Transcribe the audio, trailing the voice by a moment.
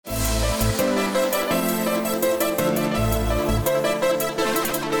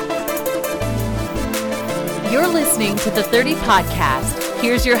listening to the 30 Podcast.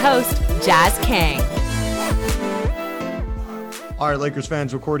 Here's your host, Jazz Kang. All right, Lakers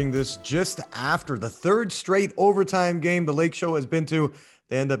fans, recording this just after the third straight overtime game the Lake Show has been to.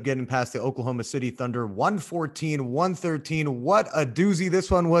 They end up getting past the Oklahoma City Thunder 114-113. What a doozy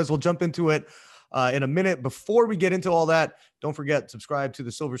this one was. We'll jump into it in a minute. Before we get into all that, don't forget, subscribe to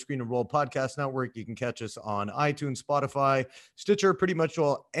the Silver Screen and Roll Podcast Network. You can catch us on iTunes, Spotify, Stitcher, pretty much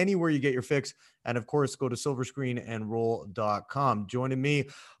anywhere you get your fix. And of course, go to silverscreenandroll.com. Joining me,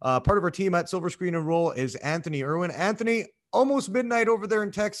 part of our team at Silver Screen and Roll is Anthony Irwin. Anthony, almost midnight over there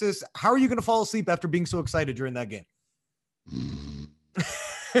in Texas. How are you going to fall asleep after being so excited during that game?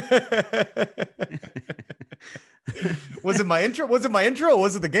 Was it my intro? Or was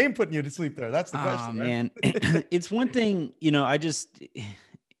it the game putting you to sleep there? That's the question. Man, it's one thing,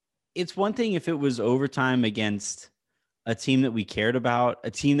 it's one thing if it was overtime against a team that we cared about,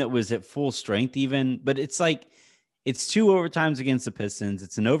 a team that was at full strength even, but it's like, it's two overtimes against the Pistons.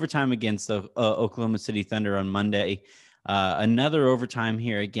 It's an overtime against the Oklahoma City Thunder on Monday. Another overtime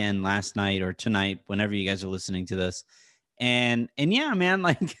here again last night or tonight, whenever you guys are listening to this. And yeah, man,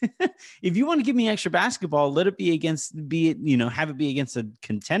 like if you want to give me extra basketball, let it be against, have it be against a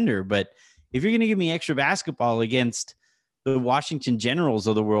contender. But if you're going to give me extra basketball against the Washington Generals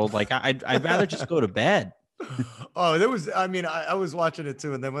of the world, like I'd rather just go to bed. Oh, there was, I was watching it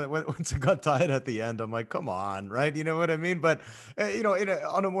too. And then once it got tied at the end, I'm like, come on, right? You know what I mean? But,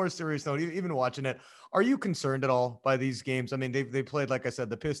 on a more serious note, even watching it, are you concerned at all by these games? I mean, they played, like I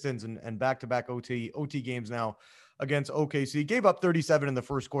said, the Pistons and back-to-back OT games now against OKC. Gave up 37 in the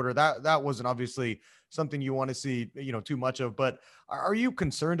first quarter. That wasn't obviously something you want to see, too much of. But are you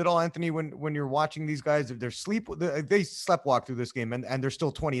concerned at all, Anthony, when you're watching these guys? If they sleptwalk through this game, and they're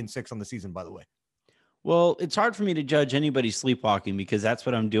still 20-6 on the season, by the way. Well, it's hard for me to judge anybody sleepwalking because that's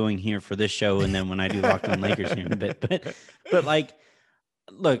what I'm doing here for this show. And then when I do Locked On Lakers here in a bit, but like,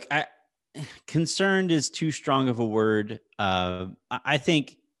 look, concerned is too strong of a word. I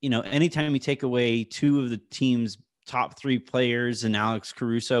think, anytime you take away two of the team's top three players and Alex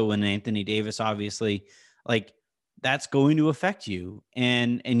Caruso and Anthony Davis, obviously, like that's going to affect you.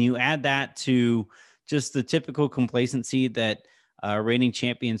 And you add that to just the typical complacency that reigning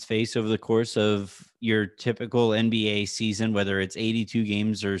champions face over the course of your typical NBA season, whether it's 82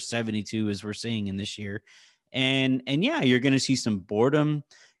 games or 72, as we're seeing in this year. And yeah, you're going to see some boredom.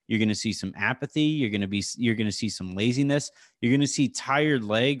 You're going to see some apathy. You're going to see some laziness. You're going to see tired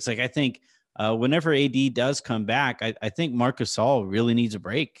legs. Like I think whenever AD does come back, I think Marc Gasol really needs a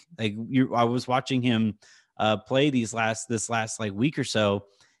break. Like I was watching him play this last like week or so.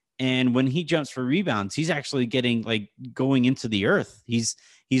 And when he jumps for rebounds, he's actually getting like going into the earth. He's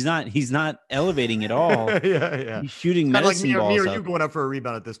not elevating at all. Yeah. He's shooting medicine balls. Me or you going up for a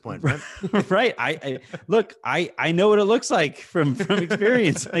rebound at this point, right? Right. I know what it looks like from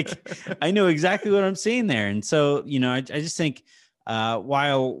experience. Like I know exactly what I'm seeing there. And so, I just think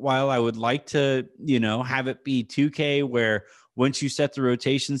while I would like to, have it be 2K where once you set the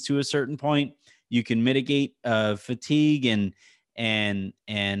rotations to a certain point, you can mitigate fatigue and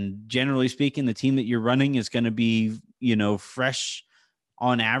generally speaking, the team that you're running is going to be, fresh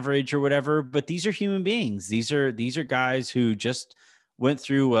on average or whatever. But these are human beings. These are guys who just went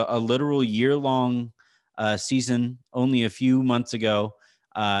through a literal year-long season only a few months ago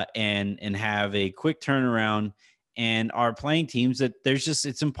and have a quick turnaround and are playing teams that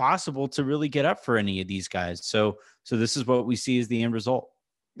it's impossible to really get up for any of these guys. So this is what we see as the end result.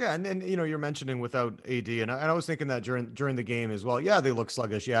 Yeah, and you're mentioning without AD, and I was thinking that during the game as well. Yeah, they look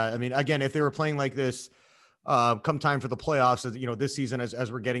sluggish. Yeah, I mean, again, if they were playing like this, come time for the playoffs, this season as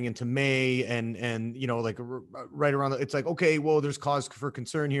we're getting into May and like right around, it's like, okay, well, there's cause for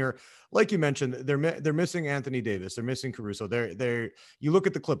concern here. Like you mentioned, they're missing Anthony Davis, they're missing Caruso. You look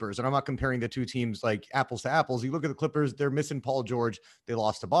at the Clippers, and I'm not comparing the two teams like apples to apples. You look at the Clippers, they're missing Paul George. They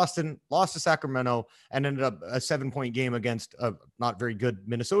lost to Boston, lost to Sacramento, and ended up a 7-point game against a not very good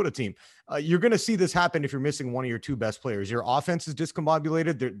Minnesota team. You're going to see this happen if you're missing one of your two best players. Your offense is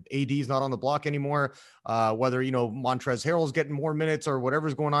discombobulated. AD is not on the block anymore. Whether, Montrezl Harrell's getting more minutes or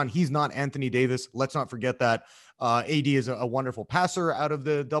whatever's going on, he's not Anthony Davis. Let's not forget that. AD is a wonderful passer out of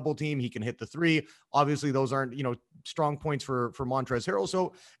the double team. He can hit the three. Obviously, those aren't, strong points for Montrezl Harrell.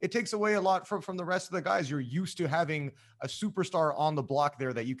 So it takes away a lot from the rest of the guys. You're used to having a superstar on the block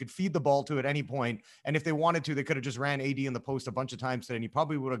there that you could feed the ball to at any point. And if they wanted to, they could have just ran AD in the post a bunch of times today, and you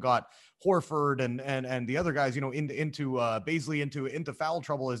probably would have got Horford and the other guys, into Baisley into foul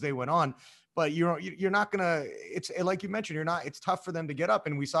trouble as they went on. But you're not gonna. It's like you mentioned. It's tough for them to get up,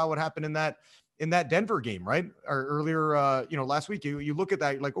 and we saw what happened in that Denver game, right? Or earlier, last week. You look at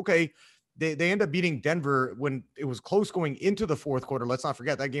that, you're like, okay, they end up beating Denver when it was close going into the fourth quarter. Let's not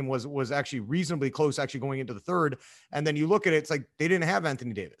forget that game was actually reasonably close actually going into the third. And then you look at it, it's like they didn't have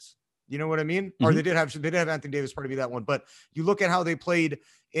Anthony Davis. You know what I mean? Or they did have Anthony Davis part to be that one. But you look at how they played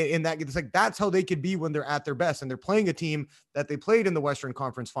in that, it's like that's how they could be when they're at their best. And they're playing a team that they played in the Western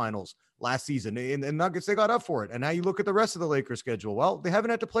Conference Finals last season. And Nuggets, they got up for it. And now you look at the rest of the Lakers schedule. Well, they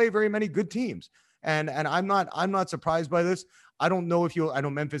haven't had to play very many good teams. And I'm not surprised by this. I don't know if I know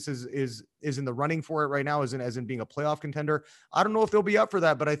Memphis is in the running for it right now, as in being a playoff contender. I don't know if they'll be up for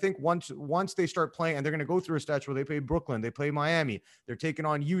that, but I think once they start playing, and they're going to go through a stretch where they play Brooklyn, they play Miami, they're taking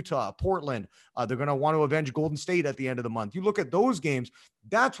on Utah, Portland. They're going to want to avenge Golden State at the end of the month. You look at those games,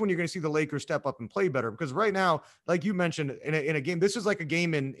 that's when you're going to see the Lakers step up and play better. Because right now, like you mentioned, in a game, this is like a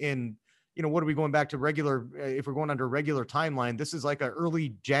game in what are we going back to regular? If we're going under regular timeline, this is like an early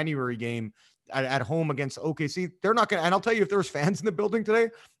January game at home against OKC. They're not going to, and I'll tell you, if there was fans in the building today,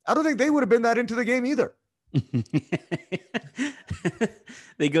 I don't think they would have been that into the game either.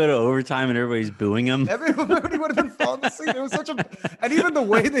 They go to overtime and everybody's booing them. Everybody would have been falling asleep. It was and even the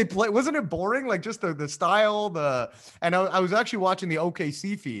way they play, wasn't it boring? Like just the style, and I was actually watching the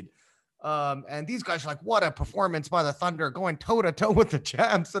OKC feed. And these guys are like, what a performance by the Thunder, going toe to toe with the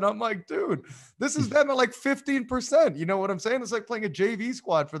champs. And I'm like, dude, this is them at like 15%. You know what I'm saying? It's like playing a JV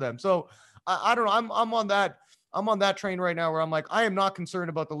squad for them. So I don't know. I'm on that train right now where I'm like, I am not concerned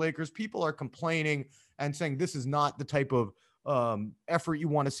about the Lakers. People are complaining and saying this is not the type of effort you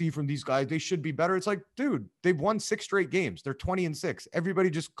want to see from these guys. They should be better. It's like, dude, they've won 6 straight games. They're 20-6.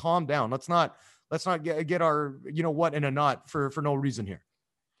 Everybody just calm down. Let's not get our, in a knot for no reason here.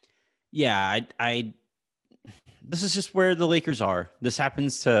 Yeah, this is just where the Lakers are. This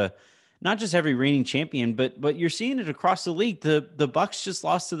happens to not just every reigning champion, but you're seeing it across the league. The Bucks just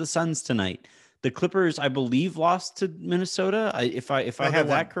lost to the Suns tonight. The Clippers, I believe, lost to Minnesota. If I have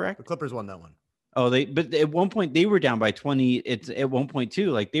that correct, the Clippers won that one. Oh, but at one point they were down by 20. It's at one point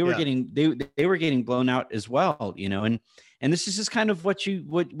too. Like they were getting blown out as well, and this is just kind of what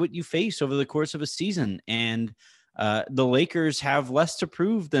you face over the course of a season. And the Lakers have less to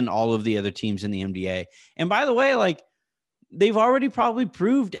prove than all of the other teams in the NBA. And by the way, like they've already probably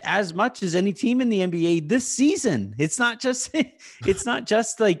proved as much as any team in the NBA this season. It's not just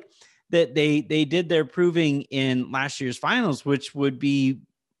like that they did their proving in last year's finals, which would be,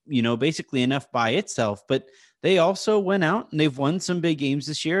 basically enough by itself, but they also went out and they've won some big games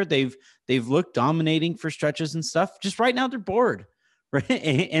this year. They've looked dominating for stretches and stuff. Just right now they're bored. Right.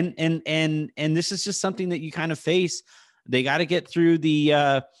 And this is just something that you kind of face. They got to get through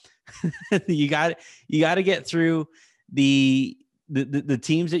the you got to get through the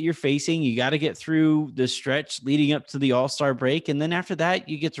teams that you're facing. You got to get through the stretch leading up to the All-Star break. And then after that,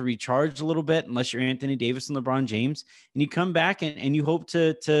 you get to recharge a little bit, unless you're Anthony Davis and LeBron James, and you come back and you hope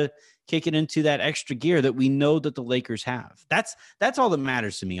to kick it into that extra gear that we know that the Lakers have. That's all that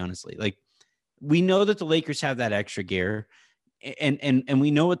matters to me, honestly. Like we know that the Lakers have that extra gear. And we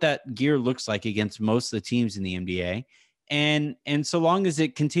know what that gear looks like against most of the teams in the NBA. And so long as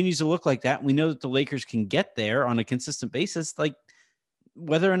it continues to look like that, we know that the Lakers can get there on a consistent basis. Like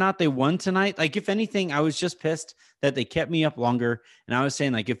whether or not they won tonight, like if anything, I was just pissed that they kept me up longer. And I was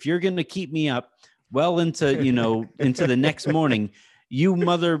saying, like, if you're going to keep me up well into, into the next morning, you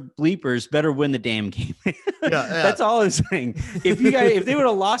mother bleepers better win the damn game. That's all I'm saying. If they would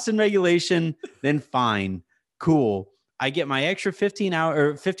have lost in regulation, then fine, cool. I get my extra 15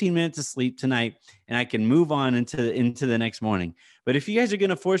 minutes of sleep tonight and I can move on into the next morning. But if you guys are going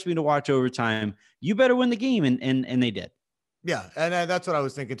to force me to watch overtime, you better win the game. And they did. Yeah. And that's what I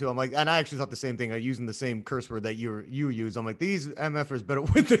was thinking too. I'm like, and I actually thought the same thing, using the same curse word that you use. I'm like, these MFers better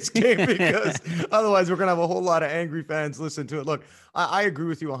win this game because otherwise we're going to have a whole lot of angry fans listen to it. Look, I agree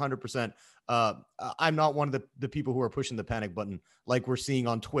with you 100%. I'm not one of the people who are pushing the panic button like we're seeing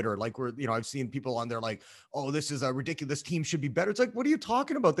on Twitter. Like I've seen people on there like, oh, this is a ridiculous team should be better. It's like, what are you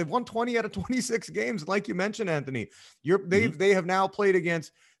talking about? They've won 20 out of 26 games. Like you mentioned, Anthony, they have now played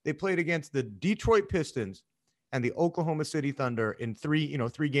against the Detroit Pistons and the Oklahoma City Thunder in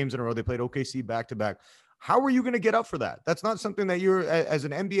three games in a row. They played OKC back to back. How are you going to get up for that? That's not something that you're, as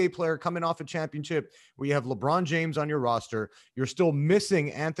an NBA player coming off a championship where you have LeBron James on your roster. You're still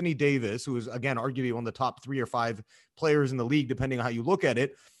missing Anthony Davis, who is, again, arguably one of the top 3 or 5 players in the league, depending on how you look at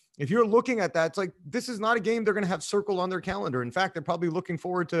it. If you're looking at that, it's like, this is not a game they're going to have circled on their calendar. In fact, they're probably looking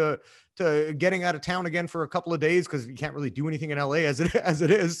forward to getting out of town again for a couple of days because you can't really do anything in LA as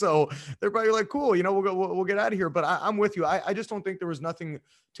it is. So they're probably like, cool, we'll get out of here. But I'm with you. I just don't think there was nothing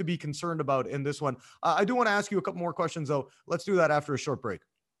to be concerned about in this one. I do want to ask you a couple more questions, though. Let's do that after a short break.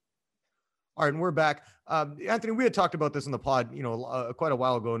 All right, and we're back. Anthony, we had talked about this in the pod, quite a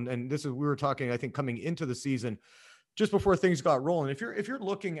while ago, and this is we were talking, I think, coming into the season, just before things got rolling. If you're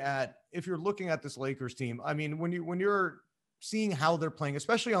looking at this Lakers team, I mean, when you're seeing how they're playing,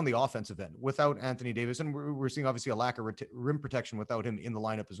 especially on the offensive end, without Anthony Davis, and we're seeing obviously a lack of rim protection without him in the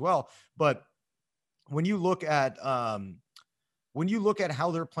lineup as well. But when you look at how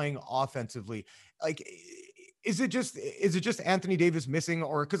they're playing offensively, like, is it just Anthony Davis missing?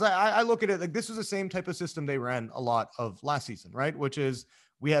 Or because I look at it like this was the same type of system they ran a lot of last season, right? Which is,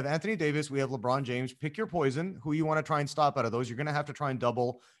 we have Anthony Davis, we have LeBron James. Pick your poison. Who you want to try and stop out of those? You're going to have to try and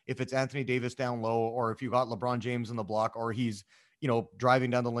double if it's Anthony Davis down low, or if you got LeBron James in the block, or he's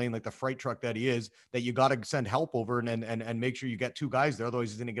driving down the lane like the freight truck that he is, that you got to send help over and make sure you get two guys there. Otherwise,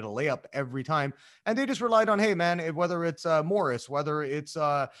 he's going to get a layup every time. And they just relied on, hey, man, whether it's Morris, whether it's,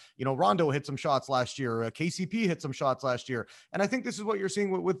 Rondo hit some shots last year, KCP hit some shots last year. And I think this is what you're seeing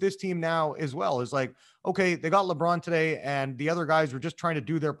with this team now as well, is like, okay, they got LeBron today and the other guys were just trying to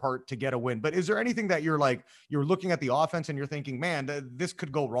do their part to get a win. But is there anything that you're looking at the offense and you're thinking, man, this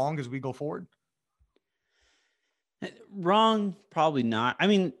could go wrong as we go forward? Wrong, probably not. I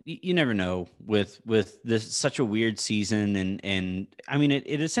mean, you never know with this such a weird season, and I mean,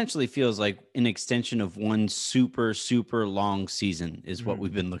 it essentially feels like an extension of one super long season is what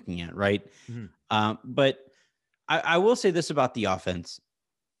we've been looking at, right? But I will say this about the offense: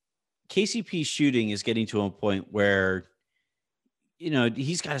 KCP's shooting is getting to a point where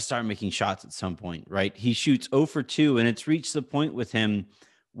he's got to start making shots at some point, right? He shoots 0 for 2, and it's reached the point with him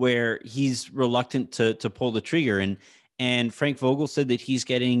where he's reluctant to pull the trigger. And Frank Vogel said that he's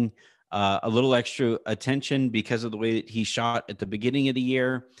getting a little extra attention because of the way that he shot at the beginning of the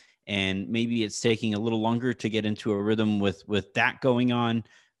year. And maybe it's taking a little longer to get into a rhythm with that going on.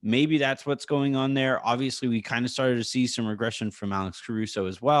 Maybe that's what's going on there. Obviously, we kind of started to see some regression from Alex Caruso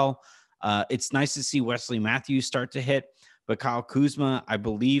as well. It's nice to see Wesley Matthews start to hit, but Kyle Kuzma, I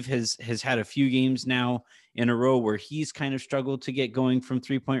believe, has had a few games now in a row where he's kind of struggled to get going from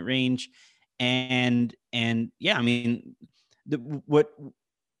 3-point range. And yeah, I mean, what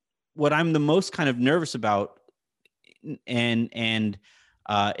I'm the most kind of nervous about, and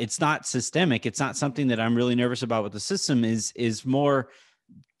it's not systemic, it's not something that I'm really nervous about with the system, is more,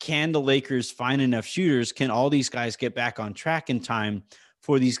 can the Lakers find enough shooters? Can all these guys get back on track in time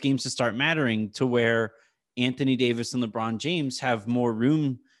for these games to start mattering, to where Anthony Davis and LeBron James have more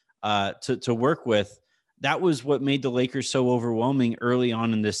room to work with? That was what made the Lakers so overwhelming early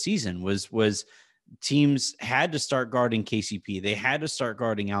on in this season, was teams had to start guarding KCP. They had to start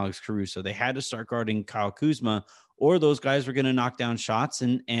guarding Alex Caruso. They had to start guarding Kyle Kuzma, or those guys were going to knock down shots.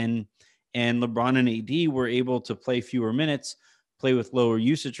 And LeBron and AD were able to play fewer minutes, play with lower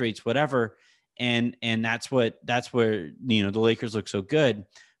usage rates, whatever. And that's where, the Lakers look so good.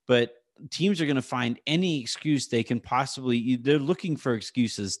 But teams are going to find any excuse they can possibly. They're looking for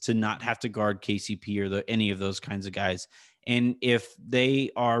excuses to not have to guard KCP or any of those kinds of guys. And if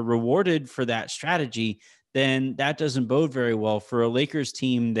they are rewarded for that strategy, then that doesn't bode very well for a Lakers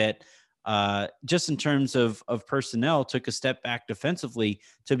team that just in terms of personnel took a step back defensively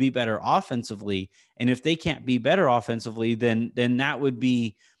to be better offensively. And if they can't be better offensively, then that would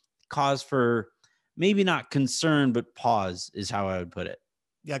be cause for maybe not concern, but pause is how I would put it.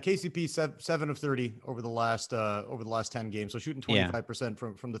 Yeah, KCP 7 of 30 over the last 10 games. So shooting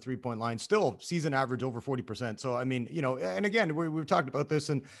 25% from the 3-point line, still season average over 40%. So, I mean, and again, we've talked about this,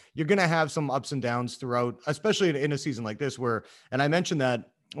 and you're going to have some ups and downs throughout, especially in a season like this where, and I mentioned that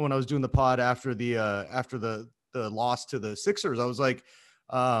when I was doing the pod after the loss to the Sixers, I was like,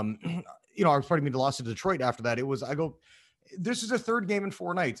 I was pardon me, the loss to Detroit after that. This is a third game in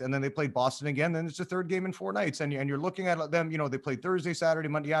 4 nights. And then they played Boston again. Then it's a third game in 4 nights. And you're looking at them, they played Thursday, Saturday,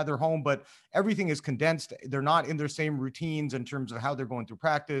 Monday. Yeah, they're home, but everything is condensed. They're not in their same routines in terms of how they're going through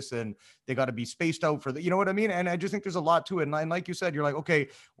practice, and they got to be spaced out for you know what I mean? And I just think there's a lot to it. And like you said, you're like, okay,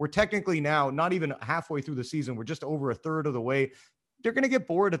 we're technically now not even halfway through the season. We're just over a third of the way. They're going to get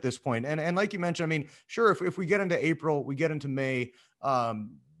bored at this point. And like you mentioned, I mean, sure, if we get into April, we get into May,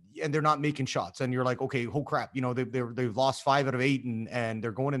 and they're not making shots, and you're like, okay, oh crap, they've lost 5 out of 8, and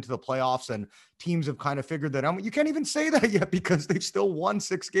they're going into the playoffs, and teams have kind of figured that out. You can't even say that yet because they've still won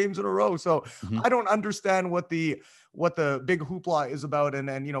 6 games in a row. So I don't understand what the big hoopla is about,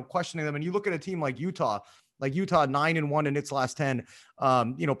 and questioning them. And you look at a team like Utah 9-1 in its last 10,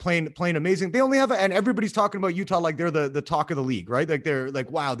 playing amazing. They only have, and everybody's talking about Utah like they're the talk of the league, right? Like they're like,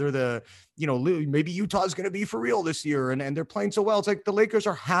 wow, they're the, maybe Utah's going to be for real this year. And they're playing so well. It's like the Lakers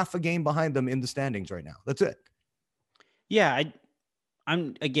are half a game behind them in the standings right now. That's it. Yeah.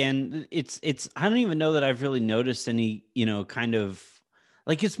 I'm again, it's, I don't even know that I've really noticed any, kind of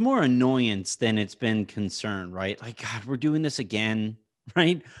like it's more annoyance than it's been concern, right? Like, God, we're doing this again,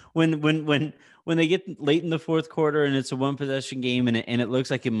 right? When they get late in the fourth quarter and it's a one possession game and it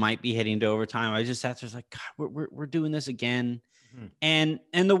looks like it might be heading to overtime, I just sat there like, God, we're doing this again. Mhm.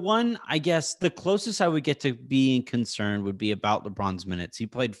 And the one, I guess, the closest I would get to being concerned would be about LeBron's minutes. He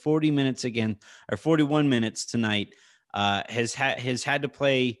played 40 minutes again, or 41 minutes tonight. Has had to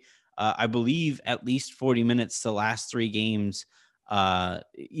play, I believe, at least 40 minutes the last 3 games.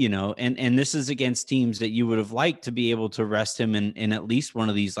 And this is against teams that you would have liked to be able to rest him in at least one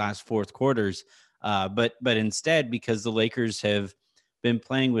of these last fourth quarters. But instead, because the Lakers have been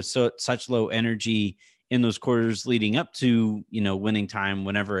playing with such low energy in those quarters leading up to, winning time,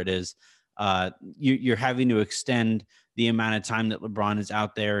 whenever it is, you're having to extend the amount of time that LeBron is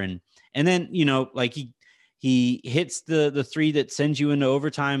out there. And then, like he hits the 3 that sends you into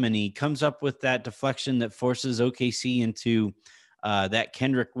overtime, and he comes up with that deflection that forces OKC into that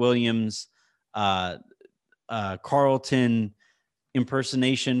Kendrick Williams, Carlton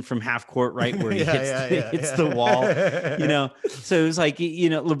impersonation from half court, right, where he hits the wall. So it was like,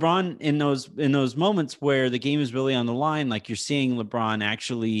 LeBron in those moments where the game is really on the line, like you're seeing LeBron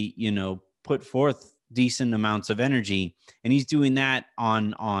actually, put forth decent amounts of energy, and he's doing that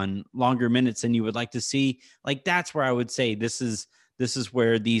on longer minutes than you would like to see. Like, that's where I would say this is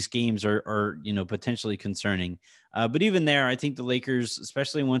where these games are potentially concerning. But even there, I think the Lakers,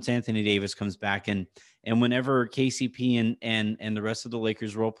 especially once Anthony Davis comes back, and whenever KCP and the rest of the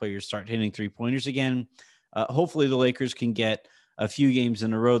Lakers role players start hitting 3-pointers again, hopefully the Lakers can get a few games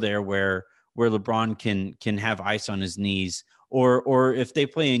in a row there where LeBron can have ice on his knees, or if they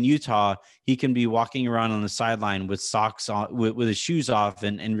play in Utah, he can be walking around on the sideline with socks on, with his shoes off,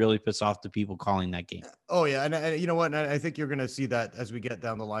 and really piss off the people calling that game. Oh yeah, and you know what? And I think you're going to see that as we get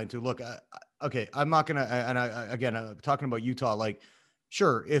down the line too. Look, okay, I'm not going to, and again, talking about Utah, like,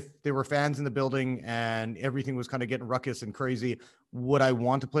 sure, if there were fans in the building and everything was kind of getting ruckus and crazy, would I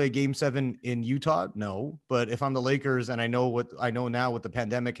want to play a game 7 in Utah? No. But if I'm the Lakers and I know what I know now with the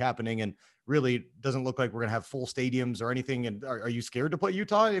pandemic happening, and really doesn't look like we're going to have full stadiums or anything, and are you scared to play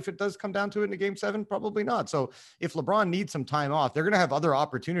Utah if it does come down to it in a game 7? Probably not. So if LeBron needs some time off, they're going to have other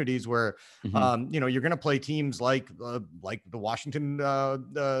opportunities where, you're going to play teams like the Washington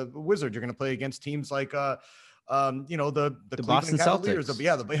Wizards. You're going to play against teams like, the Boston Cavaliers,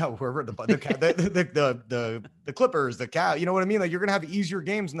 Celtics, wherever the Clippers, you know what I mean? Like, you're gonna have easier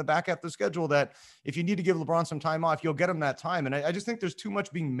games in the back half of the schedule that if you need to give LeBron some time off, you'll get him that time. And I just think there's too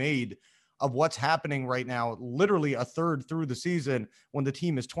much being made of what's happening right now, literally a third through the season when the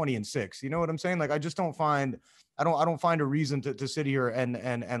team is 20-6. You know what I'm saying? Like, I don't find a reason to sit here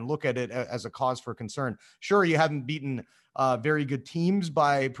and look at it as a cause for concern. Sure, you haven't beaten very good teams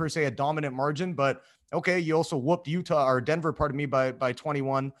by per se a dominant margin, but okay, you also whooped Denver, by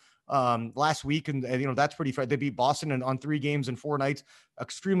 21 last week, and that's pretty fair. They beat Boston on 3 games in 4 nights,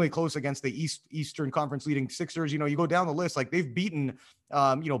 extremely close against the Eastern Conference leading Sixers. You go down the list, like they've beaten,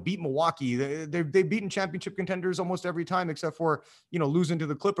 beat Milwaukee. They've beaten championship contenders almost every time, except for losing to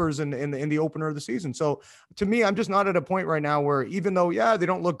the Clippers in the opener of the season. So to me, I'm just not at a point right now where, even though they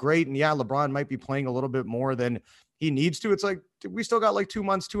don't look great, and LeBron might be playing a little bit more than he needs to, it's like we still got like 2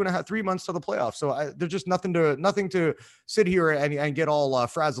 months, 2.5, 3 months to the playoffs. So there's just nothing to sit here and get all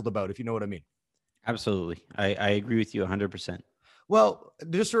frazzled about, if you know what I mean. Absolutely. I agree with you 100%. Well,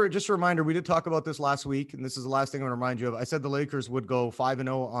 just a reminder, we did talk about this last week, and this is the last thing I'm going to remind you of. I said the Lakers would go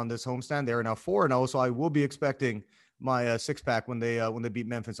 5-0 on this homestand. They are now 4-0, so I will be expecting my 6-pack when they beat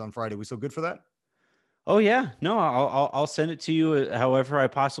Memphis on Friday. We still good for that? Oh yeah, no, I'll send it to you however I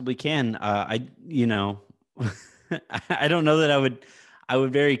possibly can. I don't know that I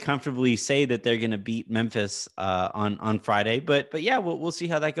would very comfortably say that they're going to beat Memphis on Friday, but yeah, we'll see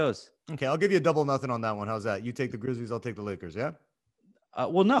how that goes. Okay, I'll give you a 2-0 on that one. How's that? You take the Grizzlies, I'll take the Lakers. Yeah.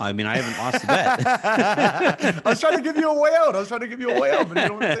 Well, no, I mean, I haven't lost the bet. I was trying to give you a way out. But you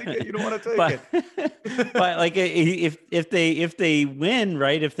don't want to take it. You don't want to take it. But like, if they win,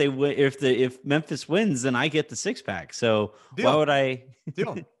 right? If Memphis wins, then I get the 6-pack. So Deal. Why would I?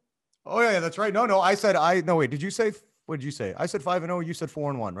 Deal. Oh yeah, that's right. No, I said wait. Did you say? What did you say? I said 5-0. You said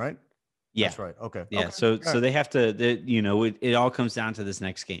 4-1, right? Yeah, that's right. Okay. Yeah. Okay. So they have to. It all comes down to this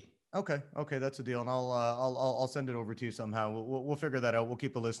next game. Okay, that's a deal, and I'll send it over to you somehow. We'll figure that out. We'll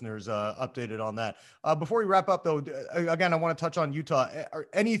keep the listeners updated on that. Before we wrap up, though, again, I want to touch on Utah.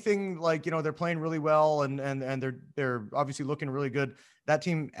 Anything like they're playing really well, and they're obviously looking really good. That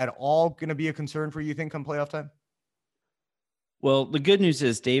team at all going to be a concern for you think come playoff time? Well, the good news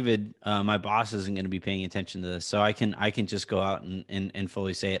is David, my boss, isn't going to be paying attention to this, so I can just go out and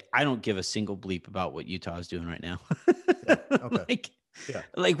fully say it. I don't give a single bleep about what Utah is doing right now. Yeah, okay. Yeah.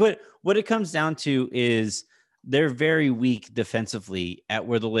 Like what it comes down to is they're very weak defensively at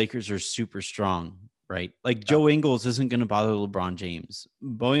where the Lakers are super strong, right? Like Joe Ingles isn't going to bother LeBron James.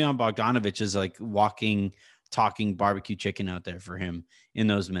 Bojan Bogdanovic is like walking, talking barbecue chicken out there for him in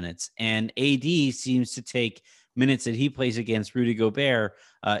those minutes. And AD seems to take minutes that he plays against Rudy Gobert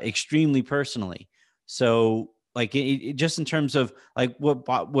extremely personally. So like just in terms of like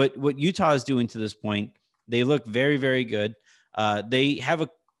what Utah is doing to this point, they look very, very good. They have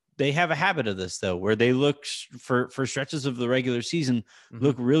a habit of this though, where they look for stretches of the regular season,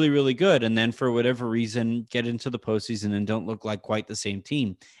 look really, really good. And then for whatever reason, get into the postseason and don't look like quite the same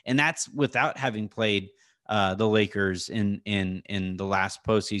team. And that's without having played the Lakers in the last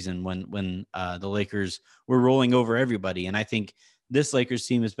postseason when the Lakers were rolling over everybody. And I think this Lakers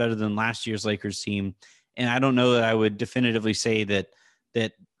team is better than last year's Lakers team. And I don't know that I would definitively say that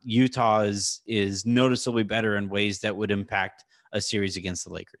Utah is noticeably better in ways that would impact a series against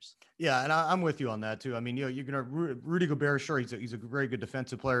the Lakers. Yeah, and I'm with you on that too. I mean, you're gonna Rudy Gobert. Sure, he's a very good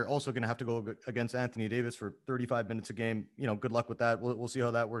defensive player. Also, going to have to go against Anthony Davis for 35 minutes a game. Good luck with that. We'll see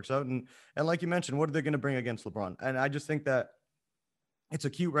how that works out. And like you mentioned, what are they going to bring against LeBron? And I just think that it's a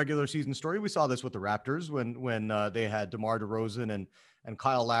cute regular season story. We saw this with the Raptors when they had DeMar DeRozan and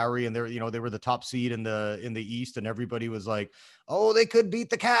Kyle Lowry, and they were the top seed in the East, and everybody was like, "Oh, they could beat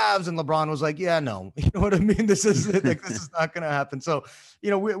the Cavs," and LeBron was like, "Yeah, no, you know what I mean. This is not going to happen." So,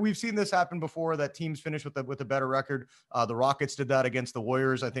 we've seen this happen before. That teams finish with a better record. The Rockets did that against the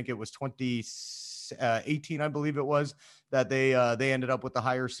Warriors. I think it was 2018, I believe it was, that they ended up with the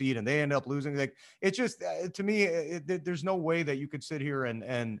higher seed and they ended up losing. Like, it's just to me, there's no way that you could sit here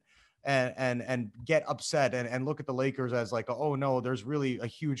and get upset and look at the Lakers as like, oh no, there's really a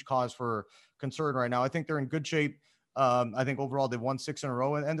huge cause for concern right now. I think they're in good shape. I think overall they've won 6 in a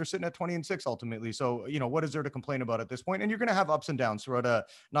row and they're sitting at 20-6 ultimately. So, what is there to complain about at this point? And you're going to have ups and downs throughout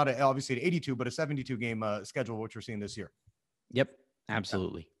obviously an 82, but a 72 game schedule, which we're seeing this year. Yep,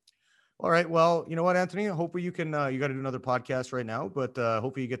 absolutely. All right. Well, you know what, Anthony, hopefully you can, you got to do another podcast right now, but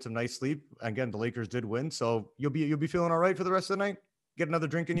hopefully you get some nice sleep. Again, the Lakers did win. So you'll be feeling all right for the rest of the night. Get another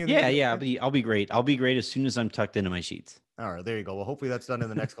drink in you. Yeah. I'll be great. I'll be great as soon as I'm tucked into my sheets. All right, there you go. Well, hopefully that's done in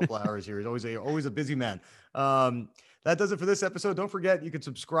the next couple of hours here. He's always a busy man. That does it for this episode. Don't forget, you can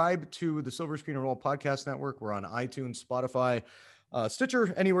subscribe to the Silver Screen and Roll Podcast Network. We're on iTunes, Spotify,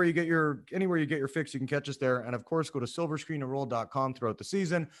 Stitcher, anywhere you get your fix, you can catch us there. And of course, go to silverscreenandroll.com throughout the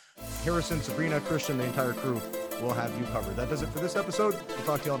season. Harrison, Sabrina, Christian, the entire crew will have you covered. That does it for this episode. We'll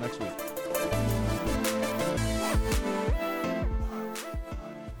talk to y'all next week.